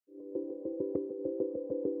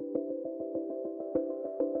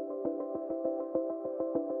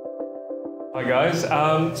Hi guys,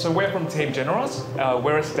 so we're from Team GenerEOS.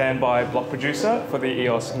 We're a standby block producer for the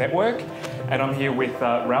EOS network, and I'm here with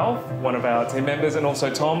Ralf, one of our team members, and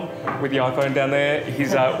also Tom with the iPhone down there.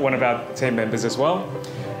 He's one of our team members as well.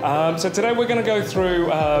 So today we're going to go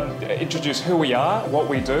through, introduce who we are, what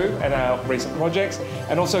we do, and our recent projects,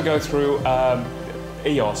 and also go through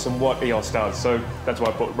EOS and what EOS does. So that's why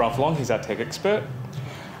I brought Ralf along. He's our tech expert.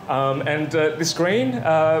 This screen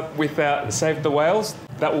with our Save the Whales,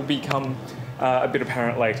 that will become a bit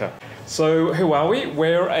apparent later. So who are we?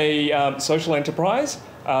 We're a social enterprise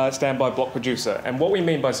standby block producer. And what we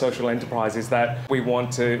mean by social enterprise is that we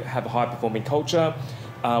want to have a high-performing culture.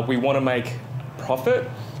 We want to make profit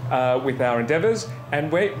with our endeavors,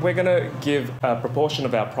 and we're going to give a proportion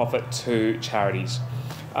of our profit to charities.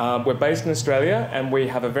 We're based in Australia, and we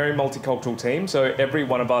have a very multicultural team, so every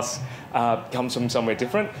one of us comes from somewhere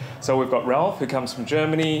different. So we've got Ralf, who comes from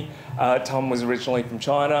Germany, Tom was originally from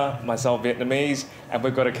China, myself Vietnamese, and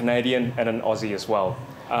we've got a Canadian and an Aussie as well.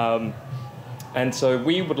 And so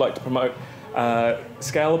we would like to promote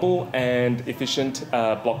scalable and efficient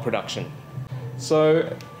block production.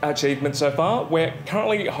 So achievements so far, we're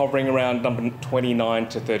currently hovering around number 29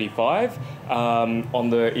 to 35 on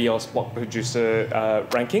the EOS block producer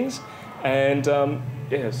rankings, and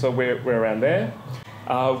yeah, so we're around there.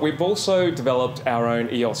 We've also developed our own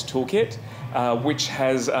EOS toolkit, which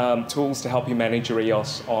has tools to help you manage your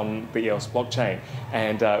EOS on the EOS blockchain,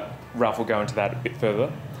 and Ralf will go into that a bit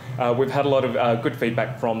further. We've had a lot of good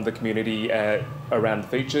feedback from the community around the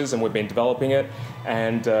features, and we've been developing it,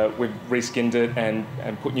 and we've reskinned it and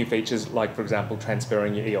put new features like, for example,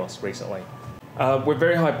 transferring your EOS recently. We're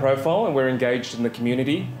very high profile, and we're engaged in the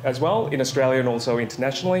community as well, in Australia and also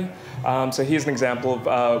internationally. So here's an example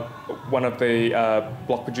of one of the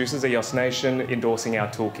block producers, EOS Nation, endorsing our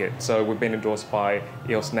toolkit. So we've been endorsed by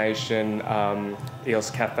EOS Nation,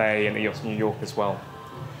 EOS Cafe, and EOS New York as well.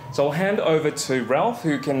 So I'll hand over to Ralf,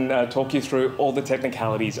 who can talk you through all the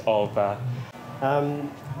technicalities of.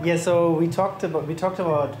 Yeah, so we talked about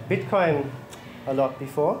Bitcoin a lot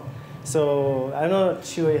before. So I'm not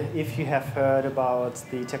sure if you have heard about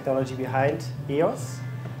the technology behind EOS.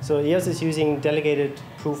 So EOS is using delegated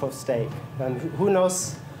proof of stake, and who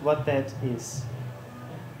knows what that is?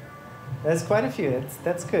 There's quite a few.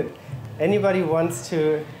 That's good. Anybody wants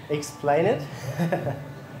to explain it?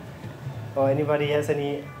 Or anybody has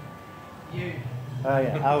any? You. Oh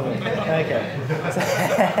yeah, I will. Okay.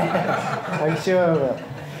 I'm sure I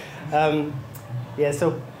will. Yeah,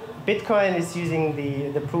 so Bitcoin is using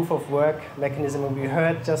the proof of work mechanism, and we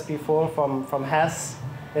heard just before from Has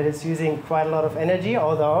that it's using quite a lot of energy,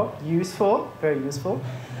 although useful, very useful.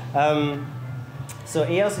 So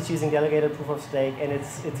EOS is using delegated proof of stake, and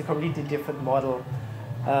it's a completely different model.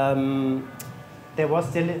 There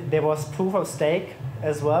was proof of stake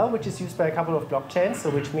as well, which is used by a couple of blockchains. So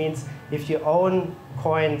which means if you own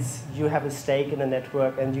coins, you have a stake in the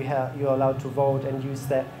network, and you're allowed to vote and use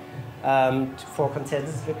that for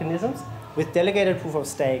consensus mechanisms. With delegated proof of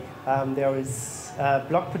stake, there is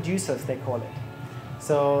block producers, they call it.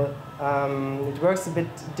 So it works a bit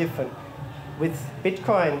different. With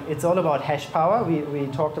Bitcoin, it's all about hash power. We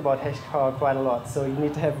talked about hash power quite a lot. So you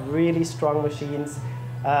need to have really strong machines.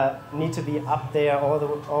 Need to be up there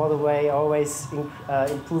all the way, always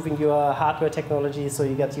improving your hardware technology so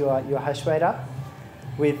you get your hash rate up.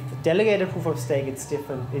 With delegated proof of stake, it's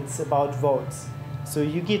different. It's about votes. So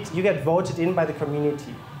you get voted in by the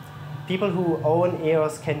community. People who own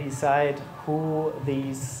EOS can decide who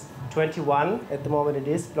these 21, at the moment it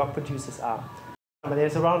is, block producers are. But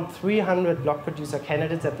there's around 300 block producer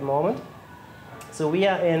candidates at the moment. So we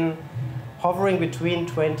are hovering between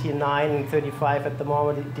 29 and 35 at the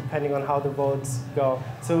moment, depending on how the votes go.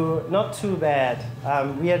 So not too bad.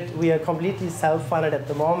 We are completely self-funded at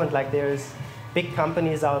the moment. Like there's big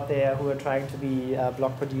companies out there who are trying to be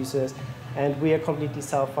block producers, and we are completely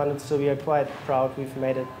self-funded. So we are quite proud we've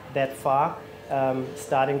made it that far,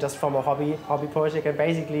 starting just from a hobby project, and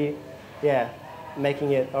basically, yeah,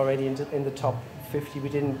 making it already in the top 50.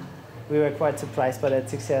 We were quite surprised by that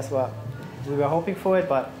success. Well, we were hoping for it,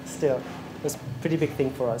 but still. It's a pretty big thing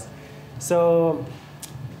for us. So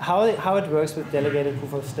how it works with delegated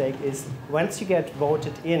proof of stake is once you get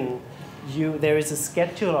voted in, there is a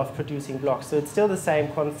schedule of producing blocks. So it's still the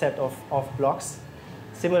same concept of blocks,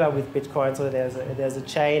 similar with Bitcoin. So there's a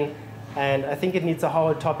chain, and I think it needs a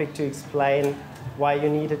whole topic to explain why you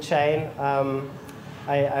need a chain.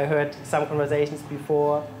 I heard some conversations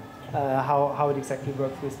before how it exactly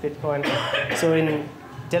works with Bitcoin. So in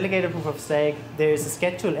delegated proof of stake, there is a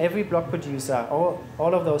schedule. Every block producer,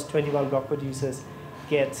 all of those 21 block producers,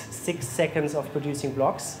 get 6 seconds of producing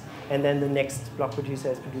blocks, and then the next block producer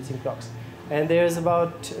is producing blocks. And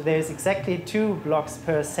there's exactly 2 blocks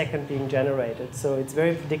per second being generated. So it's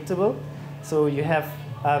very predictable. So you have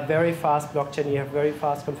a very fast blockchain, you have very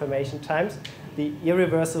fast confirmation times. The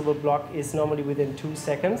irreversible block is normally within 2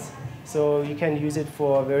 seconds. So you can use it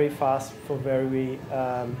for very fast, for very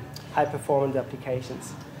high performance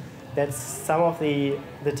applications. That's some of the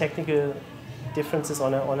technical differences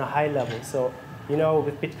on a high level. So, you know,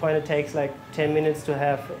 with Bitcoin it takes like 10 minutes to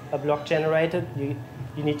have a block generated.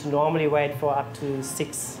 You need to normally wait for up to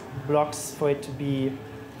 6 blocks for it to be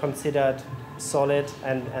considered solid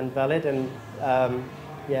and valid and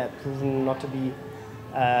yeah, proven not to be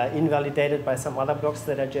invalidated by some other blocks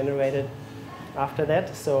that are generated after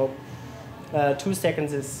that. So 2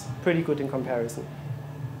 seconds is pretty good in comparison.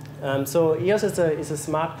 So EOS is a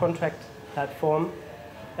smart contract platform.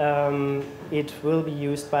 It will be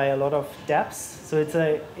used by a lot of DApps.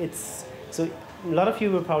 So a lot of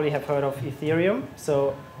you will probably have heard of Ethereum.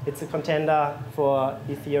 So it's a contender for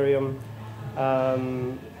Ethereum.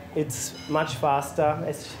 It's much faster,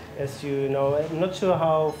 as you know. I'm not sure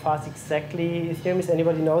how fast exactly Ethereum is.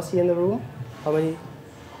 Anybody knows here in the room? How many?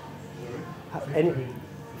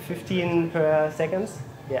 15 per seconds?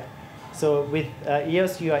 Yeah. So with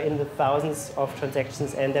EOS, you are in the thousands of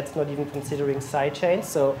transactions, and that's not even considering sidechains.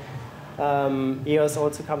 So EOS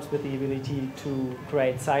also comes with the ability to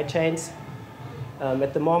create sidechains.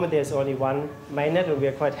 At the moment, there's only one mainnet, and we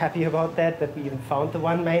are quite happy about that we even found the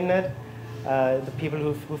one mainnet. The people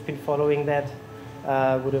who've been following that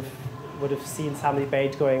would have seen some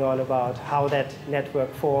debate going on about how that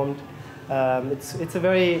network formed.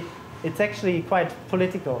 It's actually quite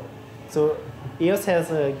political. So EOS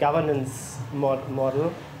has a governance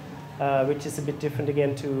model, which is a bit different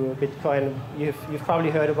again to Bitcoin. You've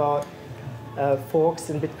probably heard about forks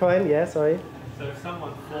in Bitcoin. Yeah, sorry. So if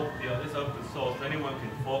someone forked it's open source, anyone can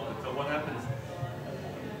fork it. So what happens?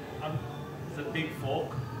 It's a big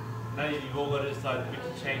fork. Now you've all got to decide which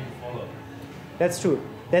chain to follow. That's true.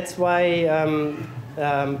 That's why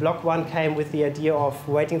Block 1 came with the idea of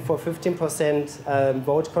waiting for 15%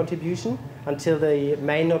 vote contribution until the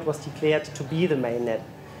mainnet was declared to be the mainnet.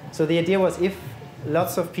 So the idea was if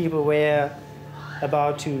lots of people were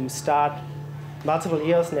about to start multiple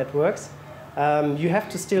EOS networks, you have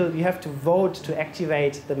to vote to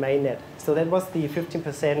activate the mainnet. So that was the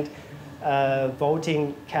 15%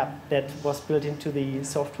 voting cap that was built into the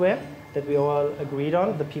software that we all agreed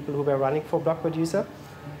on, the people who were running for Block Producer.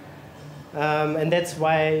 And that's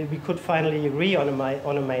why we could finally agree on a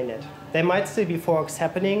mainnet. There might still be forks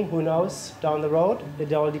happening, who knows, down the road.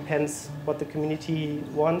 It all depends what the community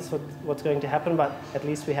wants, what's going to happen, but at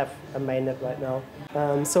least we have a mainnet right now.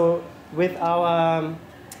 So with our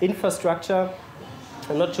infrastructure,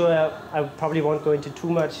 I'm not sure, I probably won't go into too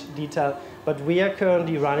much detail, but we are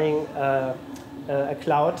currently running a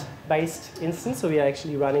cloud-based instance, so we are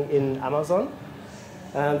actually running in Amazon.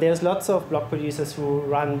 There's lots of block producers who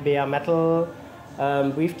run bare metal.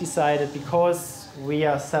 We've decided, because we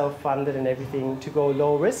are self-funded and everything, to go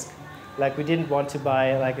low risk. Like, we didn't want to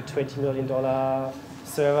buy like a $20 million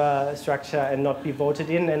server structure and not be voted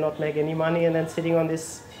in and not make any money and then sitting on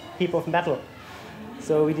this heap of metal.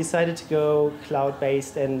 So we decided to go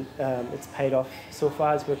cloud-based, and it's paid off so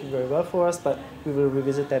far. It's working very well for us, but we will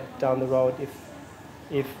revisit that down the road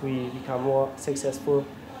if we become more successful.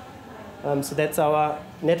 So that's our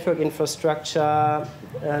network infrastructure.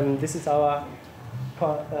 This is our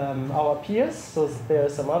peers. So there are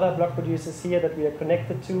some other block producers here that we are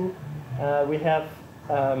connected to. We have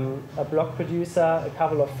a block producer, a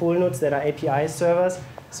couple of full nodes that are API servers.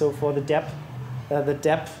 So for the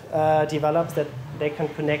DApp develops that they can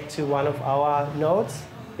connect to one of our nodes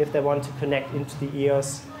if they want to connect into the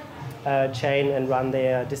EOS chain and run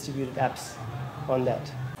their distributed apps on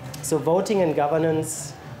that. So voting and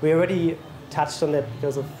governance, we already touched on that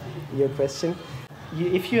because of your question.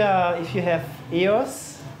 If you have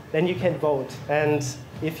EOS, then you can vote. And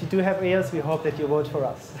if you do have EOS, we hope that you vote for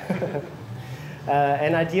us.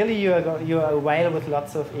 And ideally, you are a whale with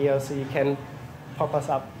lots of EOS, so you can pop us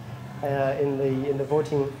up in the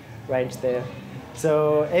voting range there.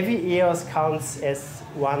 So every EOS counts as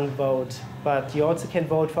one vote, but you also can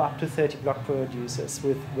vote for up to 30 block producers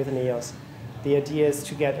with an EOS. The idea is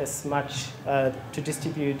to get as much, to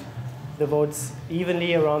distribute the votes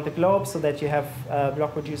evenly around the globe so that you have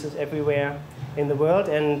block producers everywhere in the world.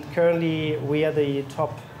 And currently, we are the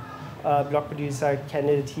top block producer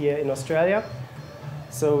candidate here in Australia.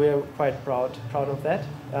 So we're quite proud of that.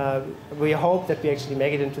 We hope that we actually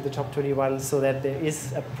make it into the top 21 so that there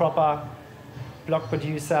is a proper block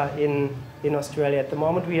producer in Australia. At the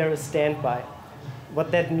moment, we are a standby.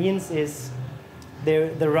 What that means is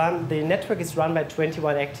the network is run by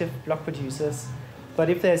 21 active block producers. But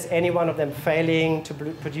if there's any one of them failing to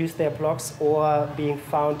produce their blocks or being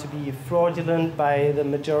found to be fraudulent by the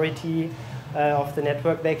majority of the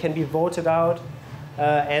network, they can be voted out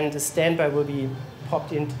and a standby will be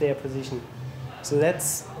popped into their position. So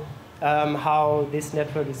that's how this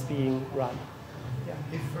network is being run. Yeah.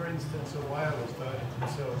 If, for instance, a whale has voted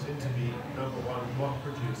themselves into the #1 block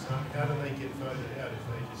producer, how do they get voted out if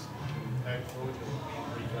they just act fraudulently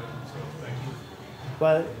and re-vote themselves back in?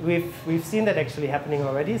 Well, we've seen that actually happening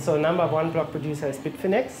already. So #1 block producer is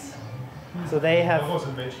Bitfinex. So they have. I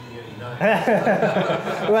wasn't mentioning any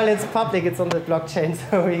names. Well, it's public. It's on the blockchain,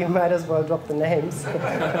 so you might as well drop the names.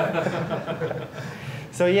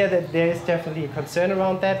 So yeah, there is definitely a concern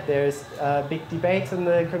around that. There's big debates in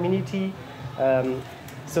the community.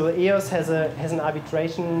 So EOS has an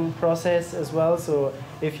arbitration process as well. So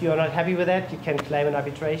if you're not happy with that, you can claim an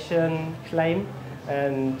arbitration claim.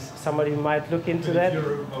 And somebody might look into that. If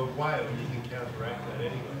you're a whale, you can counteract that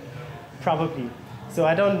anyway. Probably. So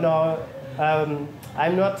I don't know.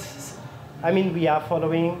 I mean, we are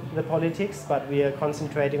following the politics, but we are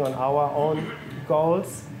concentrating on our own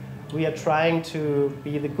goals. We are trying to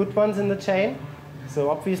be the good ones in the chain. So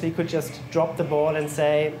obviously, you could just drop the ball and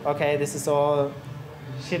say, okay, this is all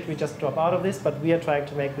shit, we just drop out of this, but we are trying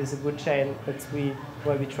to make this a good chain. That's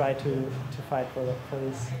where we try to fight for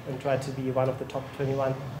this and try to be one of the top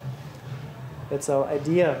 21. That's our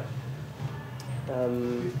idea. Do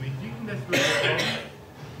you think that's really wrong?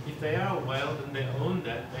 If they are a whale and they own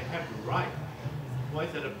that, they have the right. Why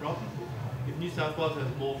is that a problem? If New South Wales has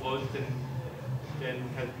more votes than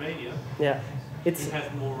Tasmania, yeah, it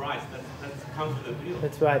has more rights. That's comes with the deal.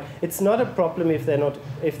 That's right. It's not a problem if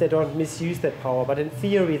they don't misuse that power, but in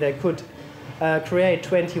theory they could create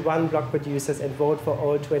 21 block producers and vote for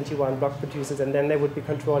all 21 block producers, and then they would be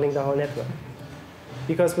controlling the whole network.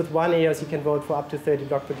 Because with one EOS you can vote for up to 30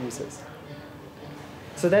 block producers.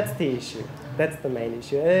 So that's the issue. That's the main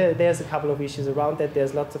issue. There's a couple of issues around that.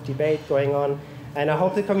 There's lots of debate going on, and I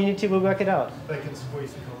hope the community will work it out. They can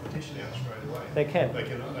squeeze the competition out straight away. They can. They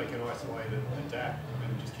can isolate a DApp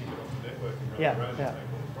and just kick it off the network and run Yeah, around yeah. and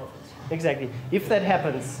take all the profits. Exactly. If that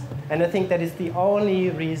happens, and I think that is the only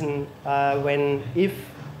reason that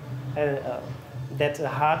a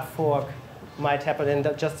hard fork might happen and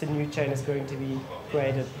that just a new chain is going to be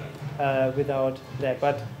created without that.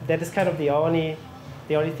 But that is kind of the only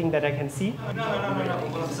thing that I can see. No.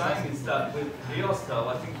 What I'm saying is that with EOS though,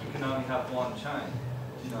 I think you can only have one chain.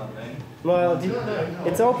 Do you know what I mean? Well,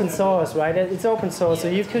 it's open source, right? It's open source, so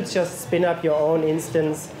you could just spin up your own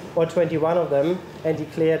instance or 21 of them and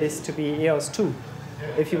declare this to be EOS 2.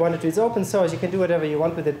 If you wanted to, it's open source, you can do whatever you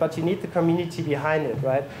want with it, but you need the community behind it,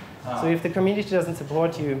 right? So if the community doesn't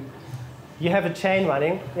support you, you have a chain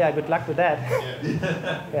running, yeah, good luck with that.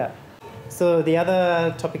 Yeah. So the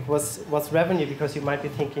other topic was revenue, because you might be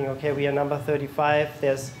thinking, okay, we are number 35,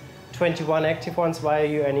 there's 21 active ones, why are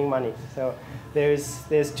you earning money? So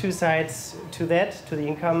there's two sides to that, to the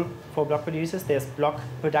income for block producers. There's block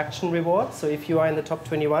production rewards. So if you are in the top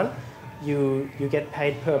 21, you get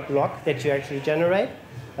paid per block that you actually generate,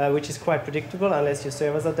 which is quite predictable unless your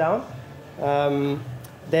servers are down.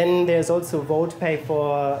 Then there's also vote pay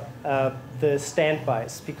for the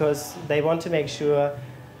standbys, because they want to make sure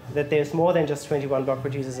that there's more than just 21 block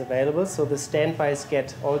producers available. So the standbys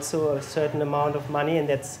get also a certain amount of money, and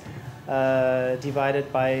that's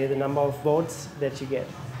divided by the number of votes that you get.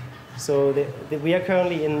 So we are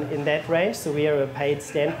currently in that range, so we are a paid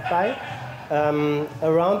standby.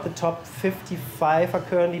 Around the top 55 are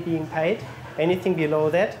currently being paid. Anything below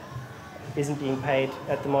that isn't being paid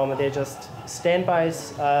at the moment. They're just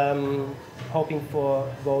standbys, hoping for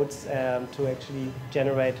votes to actually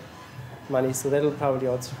generate money. So that'll probably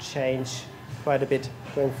also change quite a bit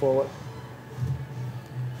going forward.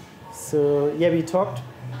 So yeah, we talked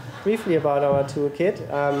briefly about our toolkit.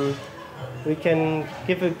 We can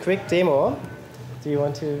give a quick demo. Do you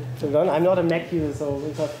want to learn? I'm not a Mac user, so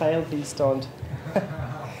if I fail, please don't.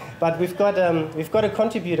 But we've got a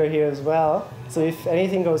contributor here as well. So if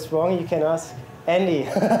anything goes wrong, you can ask Andy.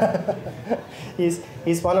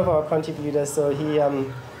 He's one of our contributors. So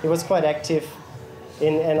he was quite active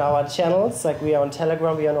in our channels. Like, we are on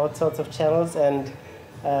Telegram, we are on all sorts of channels, and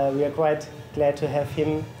we are quite glad to have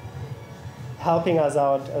him helping us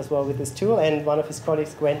out as well with this tool. And one of his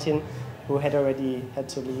colleagues, Quentin, who had already had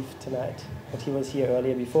to leave tonight, but he was here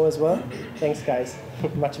earlier before as well. Thanks, guys.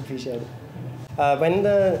 Much appreciated. When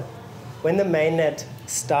the mainnet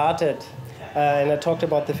started, and I talked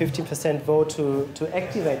about the 15% vote to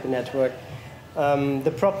activate the network,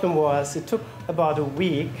 the problem was it took about a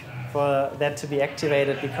week for that to be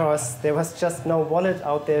activated because there was just no wallet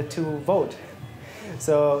out there to vote.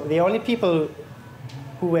 So the only people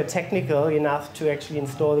who were technical enough to actually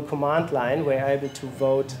install the command line were able to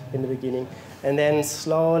vote in the beginning. And then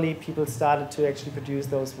slowly people started to actually produce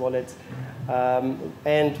those wallets.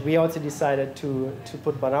 And we also decided to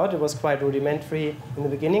put one out. It was quite rudimentary in the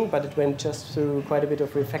beginning, but it went just through quite a bit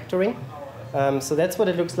of refactoring. So that's what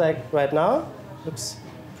it looks like right now. Looks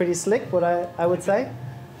pretty slick, what I would say,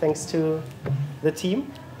 thanks to the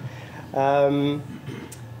team.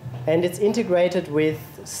 And it's integrated with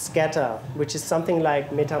Scatter, which is something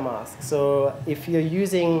like MetaMask. So if you're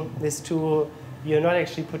using this tool, you're not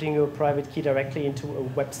actually putting your private key directly into a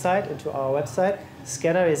website, into our website.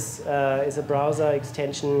 Scatter is a browser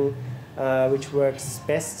extension which works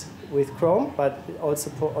best with Chrome, but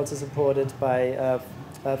also supported by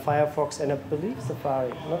Firefox and I believe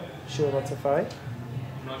Safari. I'm not sure about Safari.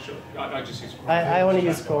 I'm not sure. I just use Chrome. I only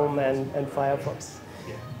use Chrome and Firefox.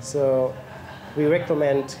 Yeah. So we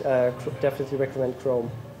recommend, definitely recommend Chrome.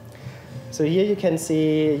 So here you can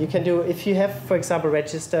see, you can do, if you have, for example,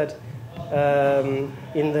 registered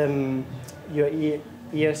in your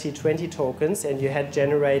ERC20 tokens and you had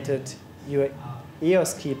generated your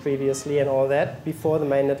EOS key previously and all that before the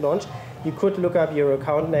mainnet launch, you could look up your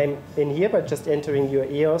account name in here by just entering your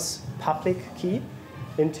EOS public key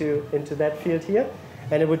into that field here,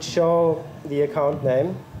 and it would show the account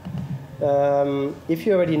name. If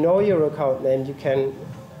you already know your account name, you can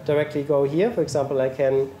directly go here. For example, I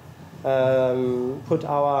can put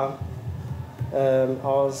our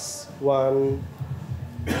EOS one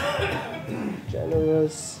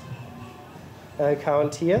GenerEOS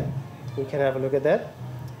account here. We can have a look at that.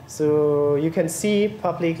 So you can see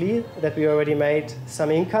publicly that we already made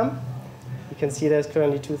some income. You can see there's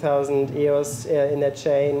currently 2,000 EOS in that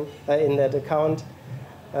chain, in that account.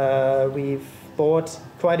 We've bought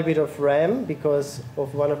quite a bit of RAM because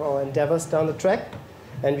of one of our endeavors down the track,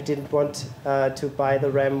 and we didn't want to buy the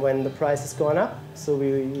RAM when the price has gone up, so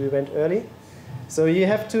we went early. So you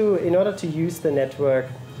have to, in order to use the network,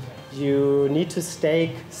 you need to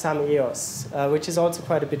stake some EOS, which is also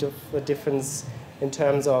quite a bit of a difference in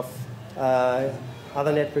terms of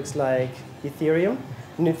other networks like Ethereum.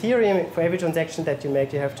 In Ethereum, for every transaction that you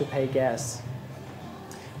make, you have to pay gas.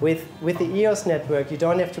 With the EOS network, you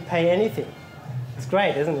don't have to pay anything. It's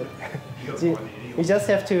great, isn't it? So you just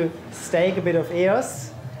have to stake a bit of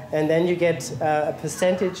EOS, and then you get a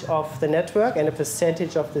percentage of the network and a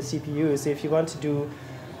percentage of the CPU. So if you want to do,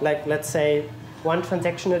 like, let's say, 1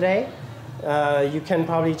 transaction a day, you can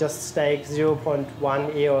probably just stake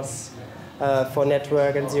 0.1 EOS for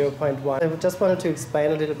network and 0.1. I just wanted to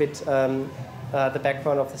explain a little bit the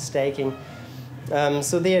background of the staking.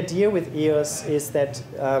 So the idea with EOS is that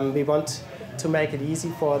we want to make it easy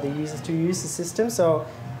for the users to use the system. So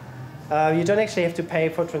you don't actually have to pay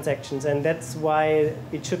for transactions, and that's why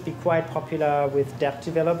it should be quite popular with DApp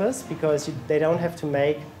developers, because they don't have to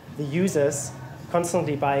make the users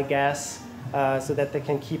constantly buy gas so that they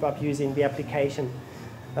can keep up using the application.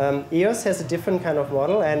 EOS has a different kind of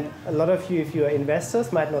model, and a lot of you, if you are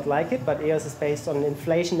investors, might not like it, but EOS is based on an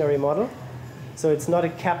inflationary model. So it's not a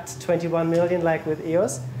capped 21 million like with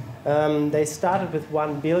EOS. They started with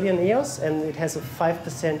 1 billion EOS, and it has a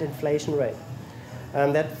 5% inflation rate.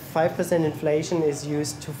 That 5% inflation is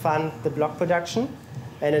used to fund the block production,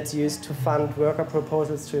 and it's used to fund worker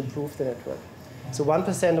proposals to improve the network. So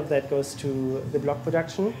 1% of that goes to the block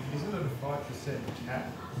production. Isn't it a 5%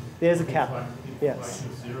 cap? There's a cap, like yes.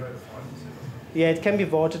 0 to 5%? Yeah, it can be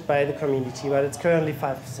voted by the community, but it's currently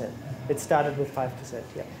 5%. It started with 5%,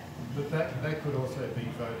 yeah. But that could also be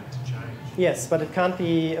voted to change. Yes, but it can't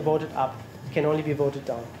be voted up. It can only be voted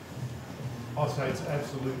down. Oh, so it's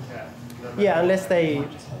absolute cap? No Yeah, unless they,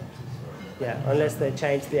 unless they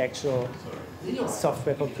change the actual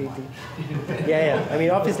software completely. Yeah. I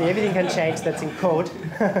mean, obviously everything can change that's in code,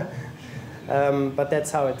 but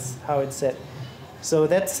that's how it's set. So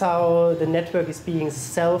that's how the network is being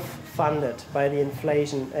self-funded by the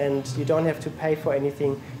inflation, and you don't have to pay for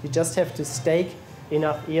anything. You just have to stake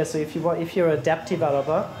enough EOS. So if you're a DApp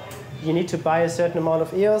developer, you need to buy a certain amount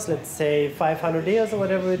of EOS, let's say 500 EOS or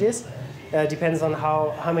whatever it is. Depends on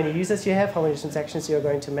how many users you have, how many transactions you're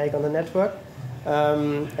going to make on the network.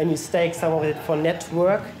 And you stake some of it for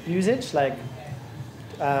network usage, like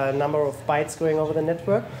number of bytes going over the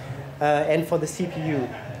network, and for the CPU.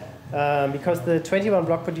 Because the 21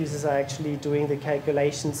 block producers are actually doing the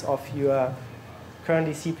calculations of your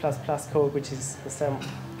currently C++ code, which is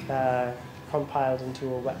compiled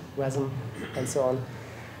into a WASM and so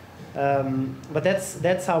on. But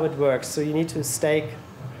that's how it works. So you need to stake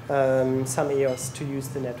some EOS to use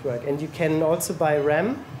the network. And you can also buy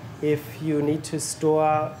RAM if you need to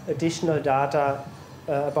store additional data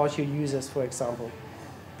about your users, for example.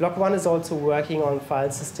 Block 1 is also working on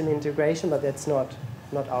file system integration, but that's not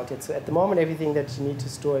out yet. So at the moment, everything that you need to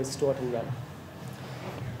store is stored in RAM.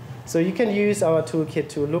 So you can use our toolkit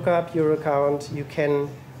to look up your account. You can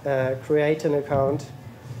create an account.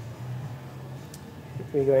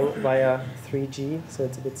 We're going via 3G, so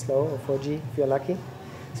it's a bit slow, or 4G if you're lucky.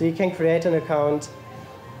 So you can create an account,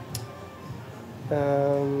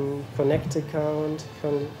 connect account.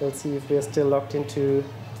 We'll see if we're still logged into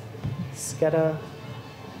Scatter.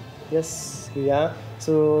 Yes, we are.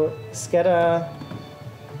 So Scatter,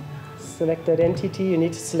 select identity. You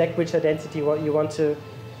need to select which identity what you want to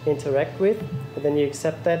interact with, and then you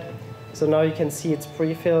accept that. So now you can see it's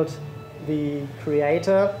pre-filled the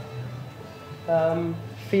creator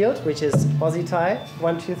field, which is Aussie Tai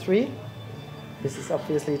 123. This is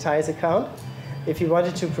obviously Tai's account. If you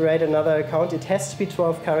wanted to create another account, it has to be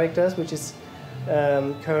 12 characters, which is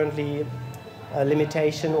currently a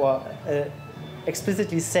limitation, or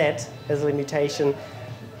explicitly set as a limitation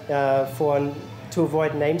to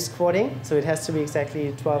avoid name squatting. So it has to be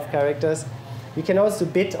exactly 12 characters. You can also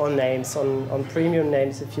bid on names, on premium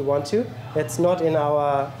names if you want to. That's not in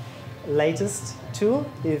our latest tool.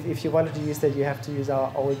 If you wanted to use that, you have to use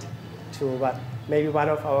our old tool. But maybe one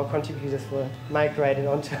of our contributors will migrate it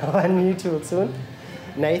onto our new tool soon.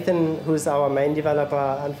 Nathan, who's our main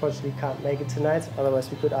developer, unfortunately can't make it tonight. Otherwise,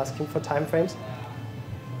 we could ask him for timeframes.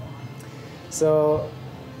 So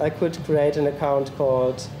I could create an account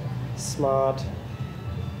called Smart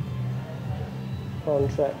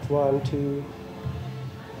Contract 1, 2,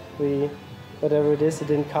 3, whatever it is. It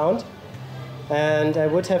didn't count. And I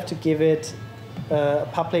would have to give it a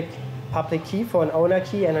public key for an owner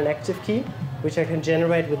key and an active key, which I can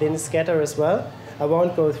generate within Scatter as well. I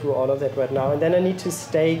won't go through all of that right now. And then I need to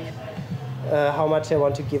stake how much I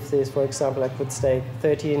want to give this. For example, I could stake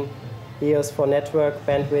 13 EOS for network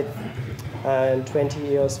bandwidth and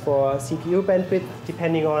 20 EOS for CPU bandwidth,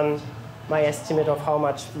 depending on my estimate of how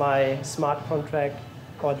much my smart contract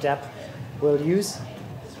or DApp will use.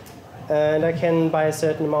 And I can buy a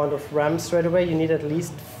certain amount of RAM straight away. You need at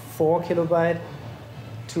least 4 kilobyte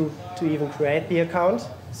to even create the account.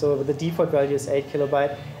 So the default value is 8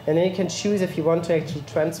 kilobyte. And then you can choose if you want to actually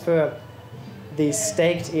transfer the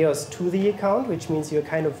staked EOS to the account, which means you're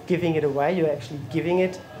kind of giving it away. You're actually giving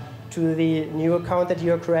it to the new account that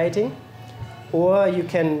you're creating. Or you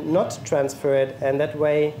can not transfer it, and that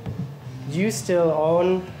way you still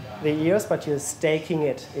own the EOS, but you're staking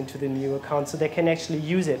it into the new account so they can actually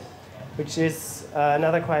use it, which is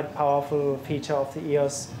another quite powerful feature of the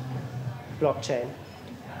EOS blockchain.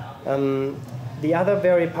 The other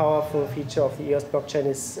very powerful feature of the EOS blockchain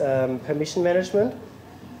is permission management.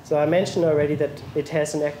 So I mentioned already that it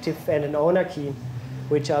has an active and an owner key,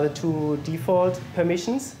 which are the two default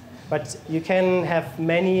permissions. But you can have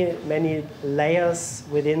many layers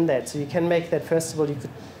within that. So you can make that, first of all, you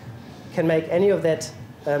can make any of that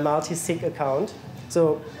multi-sig account.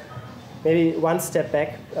 So maybe one step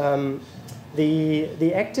back.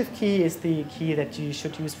 The active key is the key that you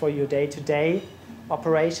should use for your day-to-day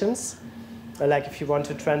operations. Like if you want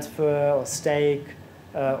to transfer or stake,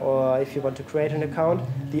 or if you want to create an account.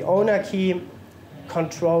 The owner key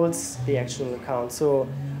controls the actual account. So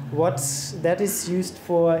what that is used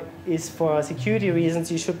for is for security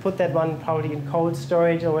reasons. You should put that one probably in cold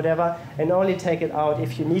storage or whatever, and only take it out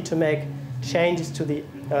if you need to make changes to the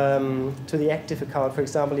active account. For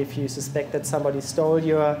example, if you suspect that somebody stole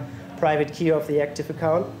your private key of the active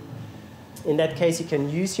account, in that case you can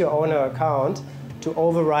use your owner account to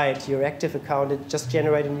override your active account and just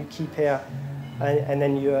generate a new key pair, and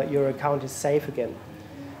then your account is safe again.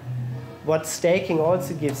 What staking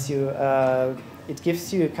also gives you, it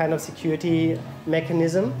gives you a kind of security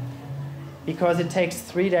mechanism, because it takes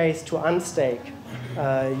 3 days to unstake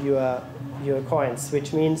your coins,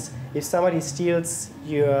 which means if somebody steals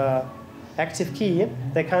your active key,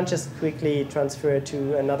 they can't just quickly transfer it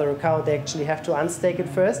to another account. They actually have to unstake it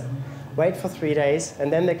first, wait for 3 days,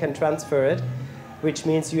 and then they can transfer it, which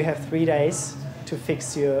means you have 3 days to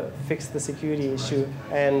fix the security issue.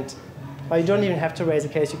 And you don't even have to raise a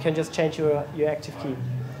case. You can just change your active key,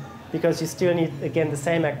 because you still need, again, the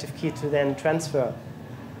same active key to then transfer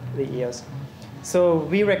the EOS. So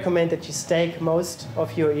we recommend that you stake most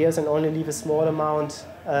of your EOS and only leave a small amount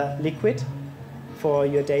liquid for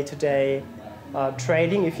your day-to-day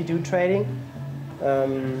trading, if you do trading.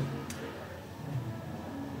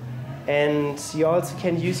 And you also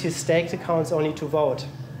can use your staked accounts only to vote.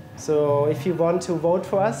 So if you want to vote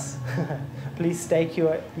for us, please stake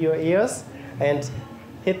your EOS and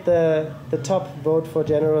hit the top vote for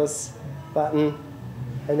GenerEOS button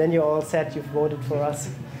and then you're all set. You've voted for us.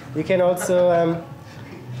 You can also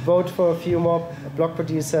vote for a few more block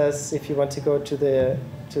producers if you want to go to the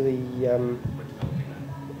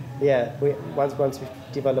once we've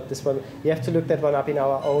developed this one. You have to look that one up in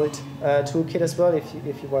our old toolkit as well if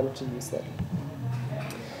you wanted to use that.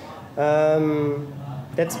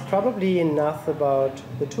 That's probably enough about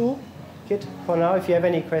the toolkit for now. If you have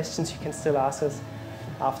any questions, you can still ask us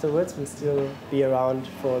afterwards. We'll still be around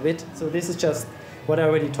for a bit. So this is just what I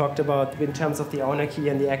already talked about in terms of the owner key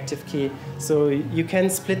and the active key. So you can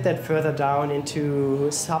split that further down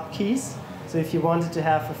into sub-keys. So if you wanted to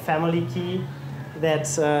have a family key that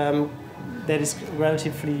is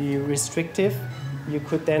relatively restrictive, you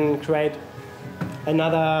could then create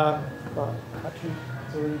another,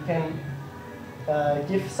 so you can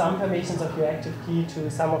give some permissions of your active key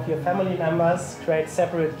to some of your family members, create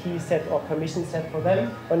separate key set or permission set for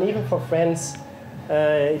them, and even for friends.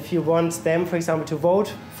 If you want them, for example, to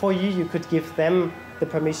vote for you, you could give them the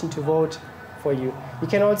permission to vote for you. You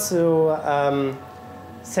can also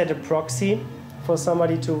set a proxy for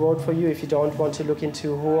somebody to vote for you if you don't want to look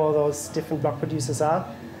into who all those different block producers are.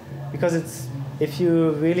 Because if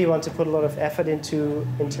you really want to put a lot of effort into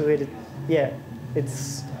it,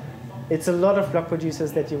 it's a lot of block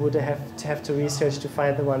producers that you would have to research to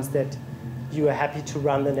find the ones that you are happy to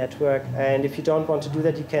run the network. And if you don't want to do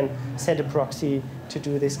that, you can set a proxy to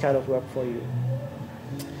do this kind of work for you.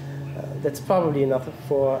 That's probably enough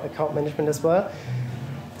for account management as well.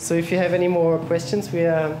 So if you have any more questions, we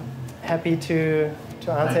are happy to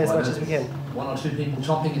answer as much as we can. One or two people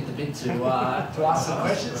chomping at the bit to ask some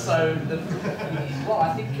questions. So, well,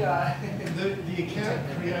 I think the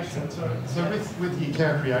account creation. So with the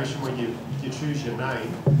account creation, when you choose your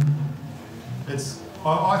name,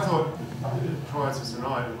 I thought prior to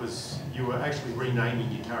tonight it was you were actually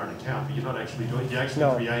renaming your current account, but you're not actually doing. You're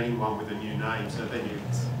actually creating one with a new name. So then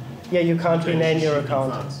you can't rename your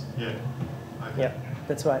account. Funds. Yeah. Okay. Yeah,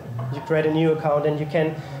 that's right. You create a new account and you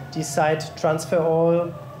can decide to transfer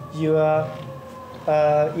all your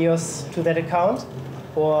EOS to that account,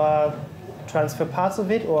 or transfer parts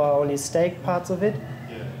of it, or only stake parts of it.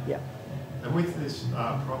 Yeah. And with this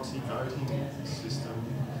proxy voting system,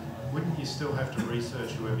 wouldn't you still have to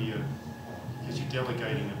research whoever because you're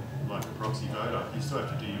delegating it like a proxy voter, you still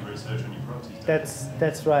have to do your research on your proxies.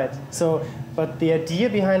 That's right. So, but the idea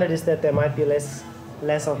behind it is that there might be less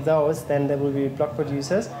of those, then there will be block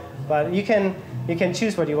producers. But you can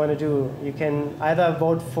choose what you want to do. You can either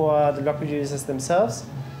vote for the block producers themselves,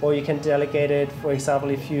 or you can delegate it. For example,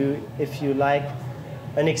 if you like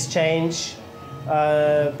an exchange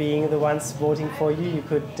being the ones voting for you, you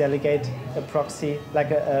could delegate a proxy,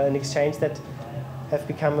 like an exchange that have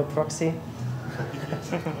become a proxy.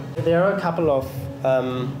 There are a couple of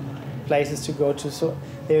places to go to. So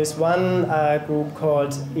there's one group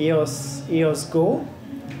called EOS Go.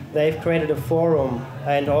 They've created a forum,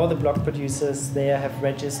 and all the block producers there have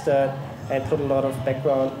registered and put a lot of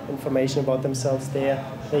background information about themselves there.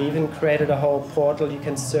 They even created a whole portal. You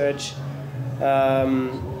can search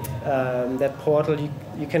that portal.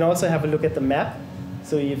 You can also have a look at the map.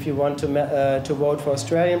 So if you want to vote for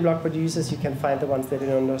Australian block producers, you can find the ones that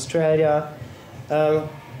are in Australia.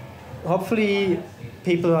 Hopefully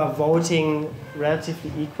people are voting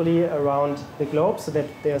relatively equally around the globe, so that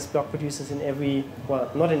there's block producers in every, well,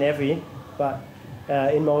 not in every, but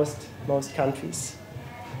in most countries.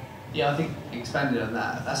 Yeah, I think expanded on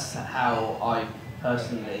that, that's how I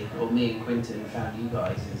personally, or me and Quinton found you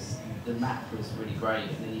guys, is the map was really great,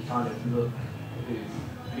 and then you kind of look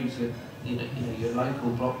who's your local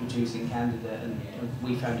block producing candidate, and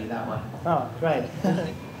we found you that way. Oh, great.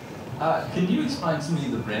 Can you explain to me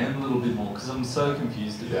the RAM a little bit more? Because I'm so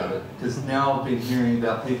confused about it. Because now I've been hearing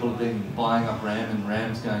about people have been buying up RAM, and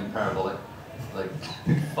RAM's going parabolic, like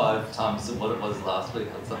 5 times what it was last week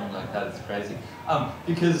or something like that. It's crazy.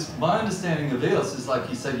 Because my understanding of EOS is, like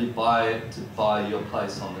you said, you buy it to buy your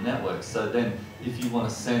place on the network. So then if you want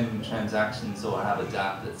to send transactions or have a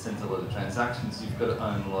DApp that sends a lot of transactions, you've got to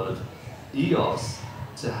own a lot of EOS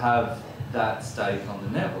to have that stake on the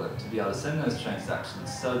network to be able to send those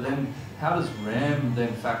transactions. So then how does RAM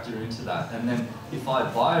then factor into that? And then if I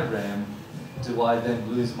buy RAM, do I then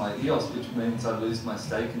lose my EOS, which means I lose my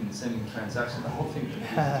stake in sending transactions? The whole thing.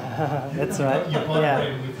 That's right. You buy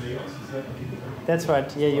RAM with EOS, is that what you do? That's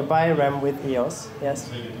right. Yeah, you buy RAM with EOS. Yes.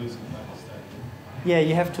 So you're losing that stake. Yeah,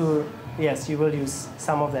 you have to. Yes, you will use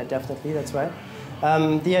some of that, definitely. That's right.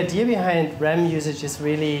 The idea behind RAM usage is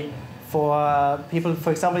really for people.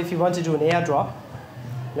 For example, if you want to do an airdrop,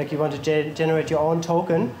 like you want to generate your own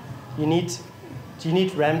token, you need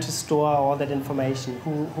RAM to store all that information.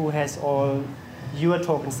 Who has all your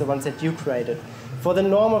tokens, the ones that you created. For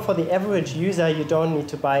the average user, you don't need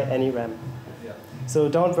to buy any RAM. Yeah. So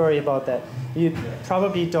don't worry about that. You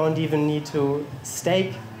probably don't even need to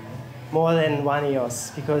stake more than 1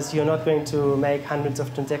 EOS because you're not going to make hundreds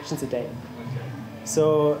of transactions a day. Okay.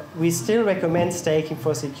 So we still recommend staking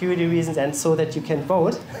for security reasons and so that you can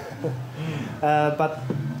vote. But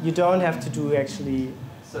you don't have to do actually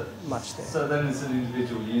much there. So then as an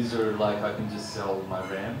individual user, like I can just sell my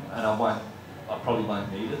RAM and I probably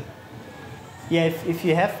won't need it. Yeah, if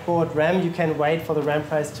you have bought RAM, you can wait for the RAM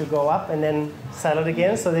price to go up and then sell it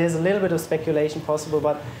again. So there's a little bit of speculation possible,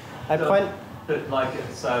 but But like,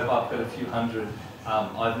 so if I've got a few hundred,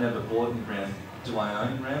 I've never bought any RAM. Do I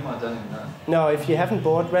own RAM? I don't even know. No, if you haven't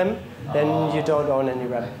bought RAM, then you don't own any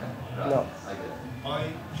RAM. Okay, right. No. Okay. I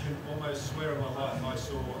can almost swear on my life I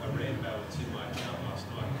saw a RAM balance in my account last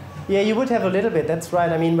night. Yeah, you would have a little bit, that's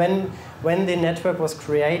right. I mean, when the network was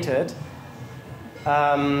created,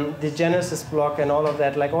 the Genesis block and all of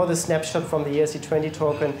that, like all the snapshot from the ERC20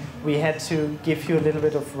 token, we had to give you a little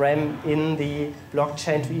bit of RAM in the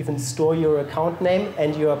blockchain to even store your account name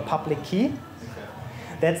and your public key. Okay.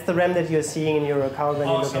 That's the RAM that you're seeing in your account when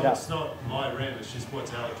you look it up. It's not my RAM, it's just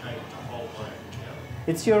what's allocated to hold my account.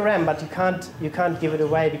 It's your RAM, but you can't give it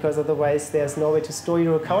away because otherwise there's no way to store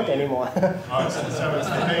your account anymore. Oh, so it's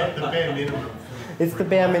the bare minimum. It's the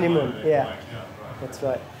bare minimum, yeah. My account, right. That's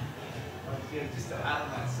right. Yeah, just to add on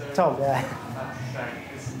that, so Tom, yeah.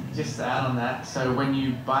 just to add on that, so when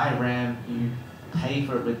you buy RAM, you pay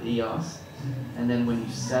for it with EOS, and then when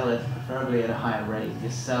you sell it, preferably at a higher rate,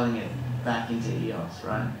 you're selling it back into EOS,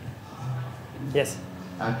 right? Yes.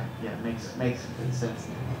 Okay, yeah, makes good sense.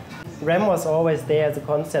 RAM was always there as a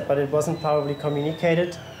concept, but it wasn't probably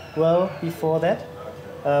communicated well before that.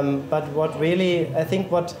 But what really, I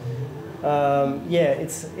think what,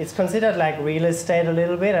 it's considered like real estate a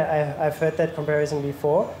little bit. I've heard that comparison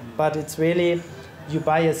before, but it's really, you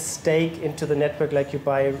buy a stake into the network like you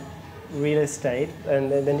buy real estate,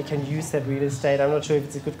 and then you can use that real estate. I'm not sure if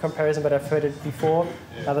it's a good comparison, but I've heard it before.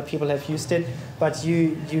 Other people have used it. But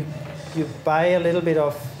you buy a little bit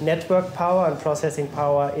of network power and processing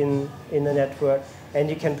power in the network, and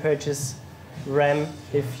you can purchase RAM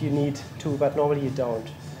if you need to, but normally you don't.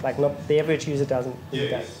 Like not the average user doesn't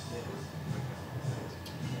need that.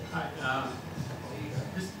 Hi,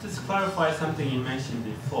 just to clarify something you mentioned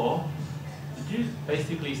before. Did you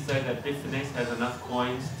basically say that Bitfinex has enough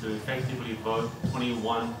coins to effectively vote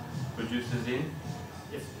 21 producers in,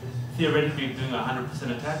 if theoretically doing a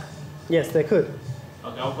 100% attack? Yes, they could.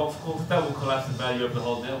 Okay, of course that will collapse the value of the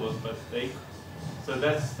whole network, but so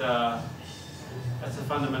that's a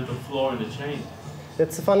fundamental flaw in the chain.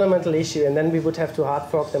 That's a fundamental issue, and then we would have to hard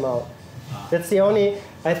fork them out. That's the only,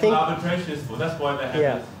 I think. Arbitration is for. That's why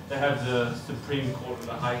they have the Supreme Court or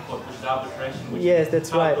the High Court, which is arbitration. Which yes,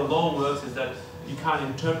 that's right. How the law works is that you can't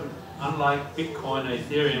interpret, unlike Bitcoin or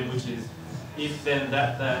Ethereum, which is if then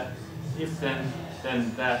that, if then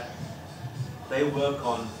that. They work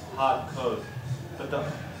on hard code. But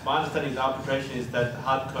my understanding of arbitration is that the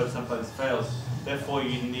hard code sometimes fails. Therefore,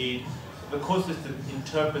 you need the course is to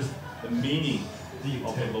interpret the meaning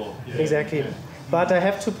of the law. Yeah. Exactly. Yeah. But I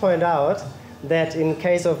have to point out that in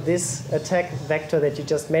case of this attack vector that you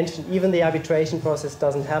just mentioned, even the arbitration process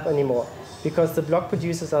doesn't help anymore, because the block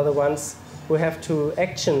producers are the ones who have to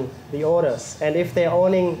action the orders. And if they're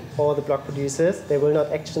owning all the block producers, they will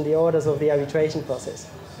not action the orders of the arbitration process.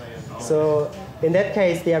 So in that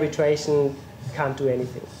case, the arbitration can't do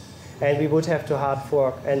anything. And we would have to hard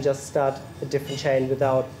fork and just start a different chain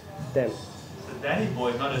without them. So Danny Boy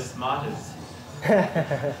is not as smart as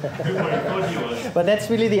everybody thought he was. But that's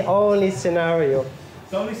really the only scenario.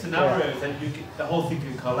 The only scenario is that the whole thing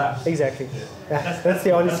can collapse. Exactly. Yeah, that's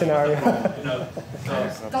the only scenario. You know,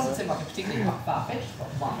 It doesn't seem like a particularly far-fetched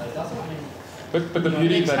one, though, does it? I mean, But the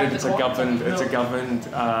beauty that it's a governed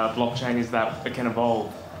blockchain is that it can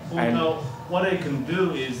evolve. well, no, what it can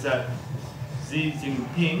do is that Xi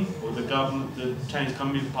Jinping or the government, the Chinese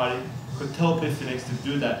Communist Party, could tell Bitfinex to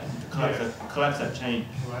do that, to collapse that chain,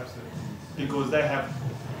 Collapse it. because they have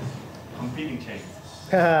competing chains.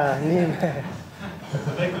 Neem.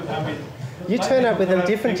 So they could, I mean, You turn up with a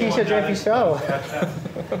different t-shirt every show.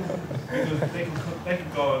 Because they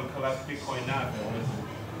can go and collapse Bitcoin now if they wanted to.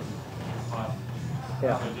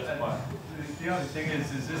 Yeah. So just buy. The only thing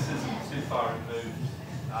is this isn't too far removed.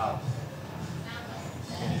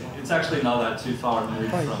 It's actually not that too far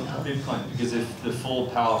removed from Bitcoin, because if the four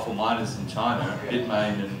powerful miners in China,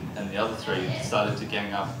 Bitmain and the other three, started to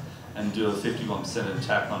gang up and do a 51%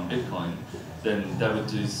 attack on Bitcoin, then that would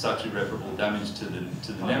do such irreparable damage to the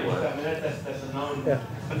network. I mean, that's a known. Yeah.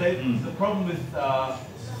 But the problem with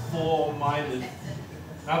 4 miners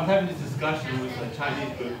I was having this discussion with a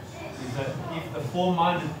Chinese group, is that if the 4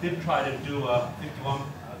 miners did try to do a 51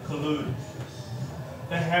 collude,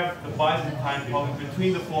 they have the Byzantine problem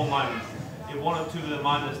between the 4 miners. If 1 or 2 of the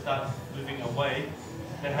miners start moving away,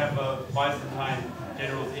 they have a Byzantine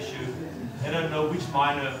GenerEOS issue. They don't know which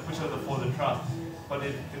miner, which of the 4 to trust. But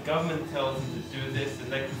if the government tells them to do this,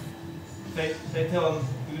 and they tell them,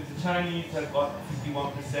 because the Chinese have got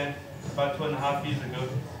 51% about 2.5 years ago,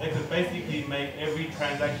 they could basically make every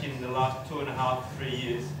transaction in the last 2.5, 3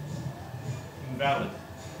 years invalid.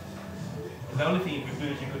 And the only thing you could do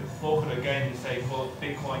is you could fork it again and say, called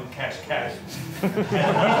Bitcoin Cash.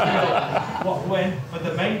 But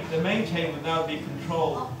the main chain would now be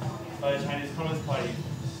controlled by the Chinese Communist Party,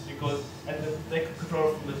 because they could control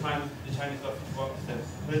it from the time the Chinese got 51%.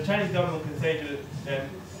 But the Chinese government can say to them,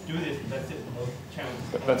 do this, and that's it.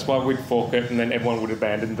 That's why we'd fork it, and then everyone would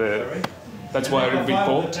abandon the. Sorry? That's why it would be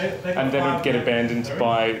forked, and then it would get abandoned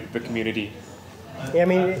by the community. Yeah, I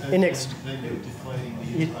mean,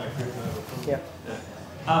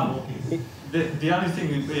 The only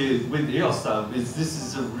thing with EOS though is this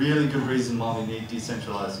is a really good reason why we need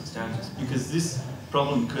decentralized exchanges, because this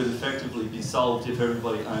problem could effectively be solved if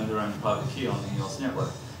everybody owned their own private key on the EOS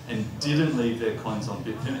network and didn't leave their coins on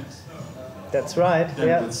Bitfinex. That's right. Then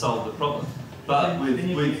it would solve the problem. But with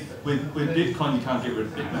Bitcoin, you can't get rid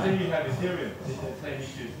of Bitcoin. Then you have Ethereum, it's the same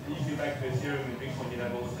issue. You go back to Ethereum and Bitcoin, you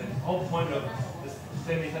have all the same. The whole point of this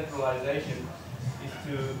semi-centralization is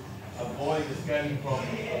to avoid the scaling problem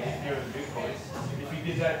of Ethereum and Bitcoin. If you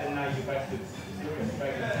did that, then now you're back to Ethereum,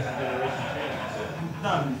 back to the second generation chain.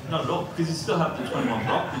 No, not at all, because you still have the 21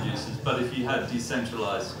 block producers, but if you had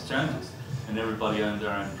decentralized exchanges and everybody owned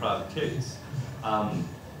their own private keys,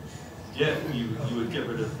 yeah, you would get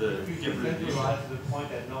rid of the Decentralized to the point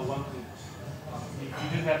that no one can. If you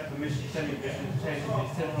didn't have permission, semi-permission change,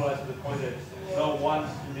 decentralized to the point that no one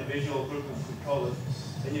individual group can control it,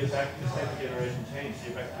 then you're back to second generation change.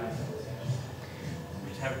 You're back to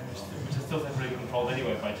which is still separately controlled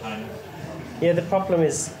anyway by China. Yeah, the problem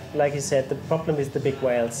is, like you said, the problem is the big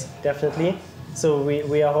whales, definitely. So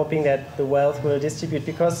we are hoping that the wealth will distribute,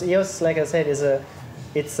 because EOS, like I said, it's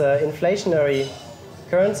a inflationary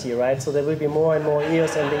currency, right? So there will be more and more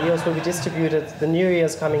EOS, and the EOS will be distributed, the new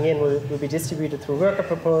EOS coming in will be distributed through worker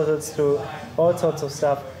proposals, through all sorts of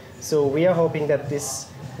stuff. So we are hoping that this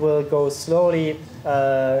will go slowly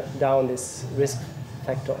down this risk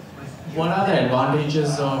factor. What are the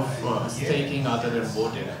advantages of staking other than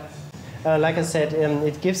voting? Like I said,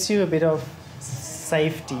 it gives you a bit of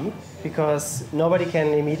safety, because nobody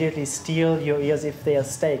can immediately steal your EOS if they are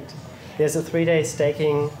staked. There's a 3-day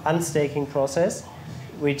unstaking process,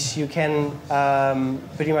 which you can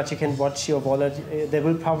pretty much you can watch your wallet. There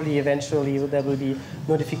will probably eventually there will be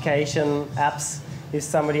notification apps if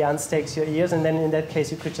somebody unstakes your EOS, and then in that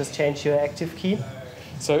case you could just change your active key.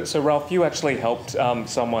 So Ralf, you actually helped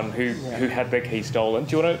someone who had their key stolen.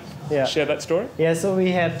 Do you want to share that story? Yeah, so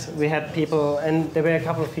we had people, and there were a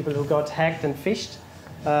couple of people who got hacked and phished.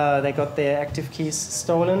 They got their active keys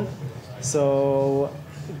stolen. So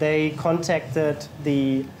they contacted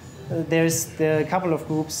there are a couple of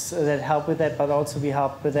groups that help with that, but also we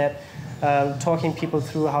help with that, talking people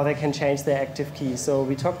through how they can change their active key. So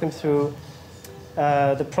we talk them through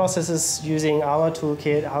the processes using our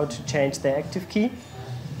toolkit, how to change their active key,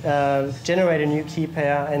 generate a new key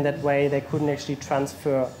pair, and that way they couldn't actually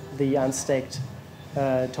transfer the unstaked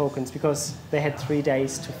tokens, because they had 3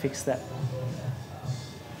 days to fix that.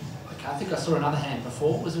 Okay, I think I saw another hand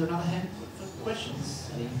before. Was there another hand for questions?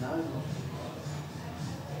 No.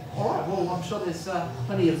 All right, well, I'm sure there's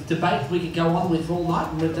plenty of debate we could go on with all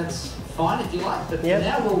night, and that's fine if you like. But for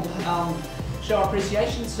now, we'll show our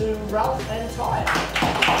appreciation to Ralf and Tai.